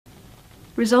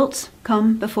Results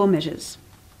come before measures.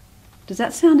 Does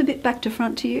that sound a bit back to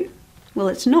front to you? Well,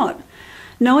 it's not.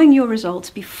 Knowing your results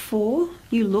before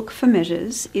you look for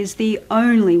measures is the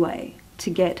only way to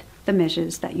get the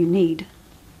measures that you need.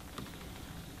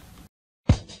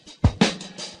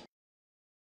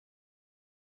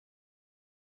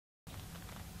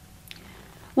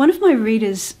 One of my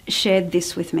readers shared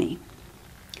this with me.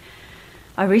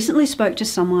 I recently spoke to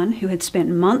someone who had spent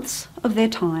months of their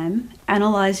time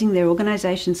analysing their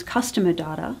organisation's customer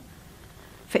data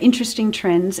for interesting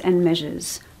trends and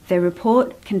measures. Their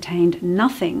report contained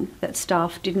nothing that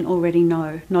staff didn't already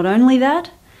know. Not only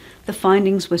that, the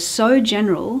findings were so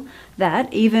general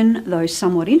that, even though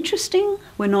somewhat interesting,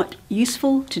 were not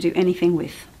useful to do anything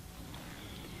with.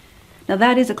 Now,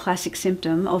 that is a classic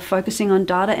symptom of focusing on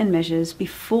data and measures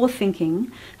before thinking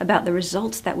about the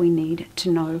results that we need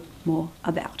to know more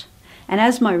about. And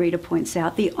as my reader points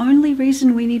out, the only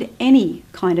reason we need any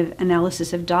kind of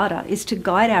analysis of data is to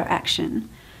guide our action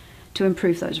to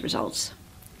improve those results.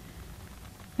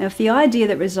 Now, if the idea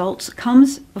that results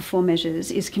comes before measures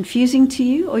is confusing to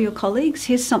you or your colleagues,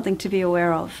 here's something to be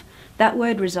aware of. That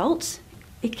word results,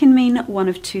 it can mean one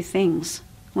of two things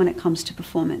when it comes to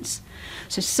performance.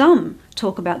 So some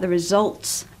talk about the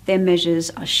results their measures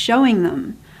are showing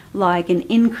them, like an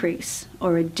increase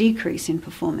or a decrease in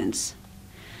performance.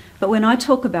 But when I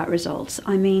talk about results,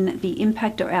 I mean the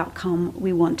impact or outcome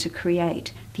we want to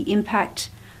create, the impact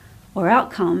or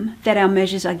outcome that our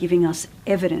measures are giving us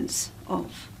evidence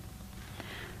of.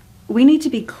 We need to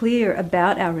be clear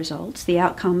about our results, the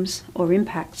outcomes or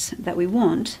impacts that we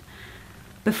want,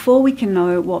 before we can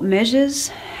know what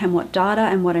measures and what data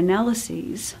and what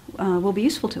analyses will be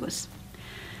useful to us.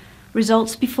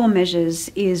 Results before measures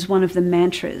is one of the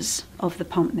mantras of the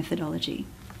PuMP methodology.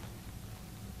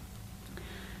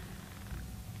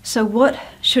 So what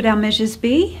should our measures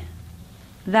be?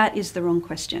 That is the wrong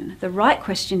question. The right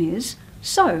question is,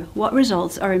 so what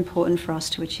results are important for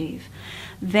us to achieve?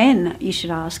 Then you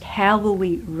should ask, how will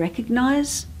we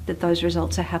recognise that those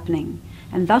results are happening?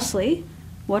 And thusly,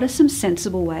 what are some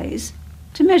sensible ways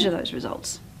to measure those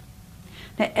results?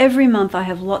 Now, every month I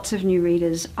have lots of new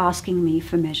readers asking me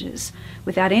for measures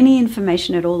without any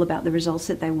information at all about the results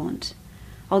that they want.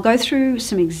 I'll go through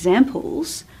some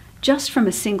examples just from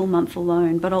a single month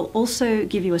alone, but I'll also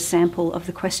give you a sample of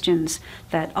the questions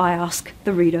that I ask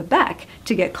the reader back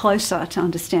to get closer to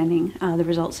understanding the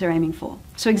results they're aiming for.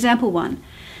 So example 1,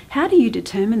 how do you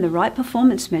determine the right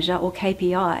performance measure or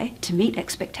KPI to meet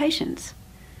expectations?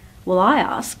 Well, I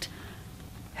asked,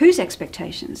 whose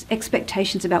expectations?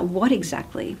 Expectations about what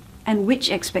exactly? And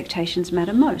which expectations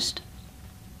matter most?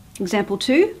 Example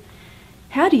 2,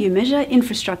 how do you measure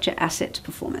infrastructure asset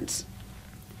performance?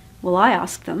 Well, I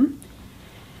asked them,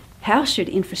 how should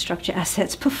infrastructure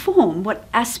assets perform? What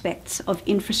aspects of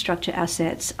infrastructure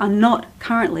assets are not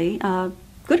currently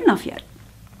good enough yet?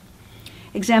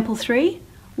 Example 3,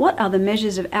 what are the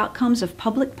measures of outcomes of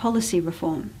public policy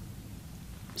reform?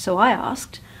 So I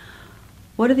asked,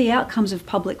 what are the outcomes of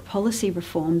public policy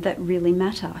reform that really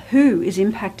matter? Who is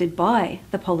impacted by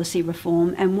the policy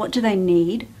reform and what do they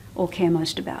need or care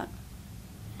most about?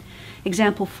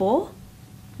 Example 4,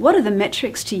 what are the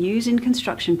metrics to use in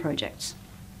construction projects?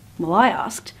 Well, I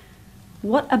asked,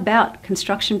 what about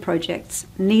construction projects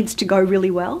needs to go really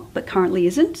well but currently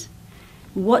isn't?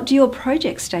 What do your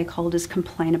project stakeholders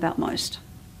complain about most?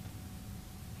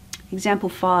 Example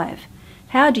 5,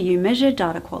 how do you measure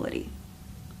data quality?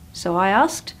 So I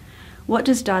asked, what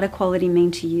does data quality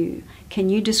mean to you? Can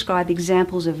you describe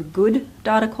examples of good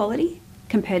data quality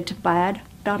compared to bad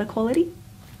data quality?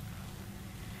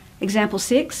 Example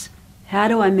 6, how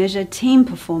do I measure team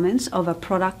performance of a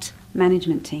product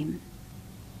management team?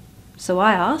 So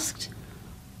I asked,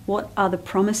 what are the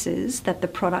promises that the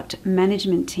product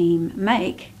management team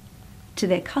make to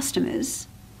their customers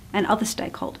and other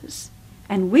stakeholders?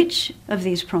 And which of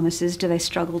these promises do they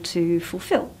struggle to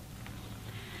fulfill?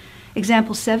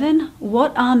 Example 7,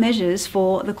 what are measures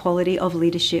for the quality of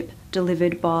leadership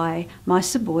delivered by my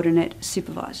subordinate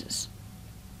supervisors?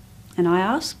 And I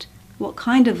asked, what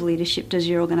kind of leadership does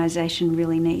your organisation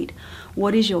really need?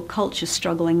 What is your culture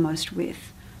struggling most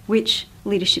with? Which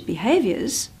leadership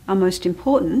behaviours are most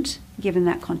important given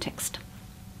that context?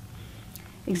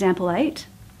 Example 8,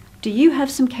 do you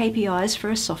have some KPIs for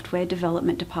a software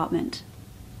development department?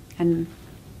 And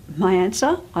my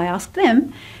answer, I asked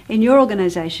them, in your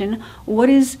organisation, what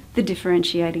is the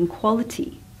differentiating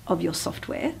quality of your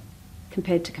software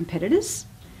compared to competitors?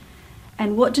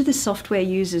 And what do the software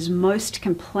users most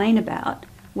complain about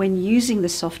when using the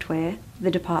software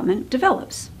the department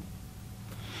develops?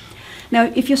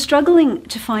 Now, if you're struggling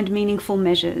to find meaningful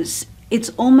measures, it's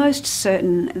almost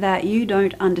certain that you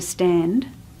don't understand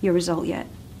your result yet.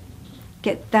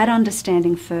 Get that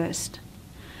understanding first.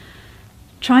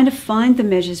 Trying to find the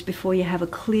measures before you have a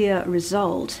clear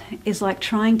result is like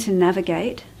trying to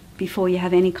navigate before you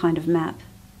have any kind of map.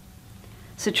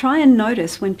 So try and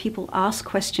notice when people ask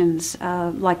questions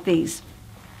like these.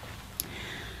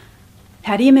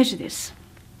 How do you measure this?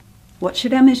 What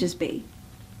should our measures be?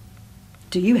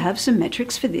 Do you have some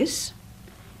metrics for this?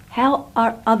 How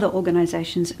are other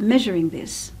organisations measuring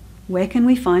this? Where can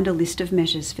we find a list of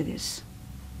measures for this?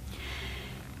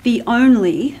 The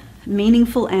only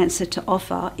meaningful answer to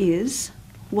offer is,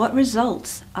 what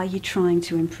results are you trying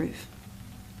to improve?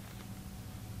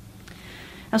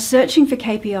 Now, searching for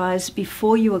KPIs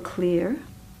before you are clear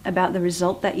about the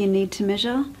result that you need to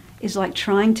measure is like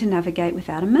trying to navigate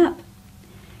without a map.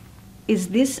 Is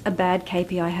this a bad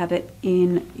KPI habit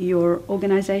in your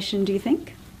organisation, do you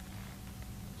think?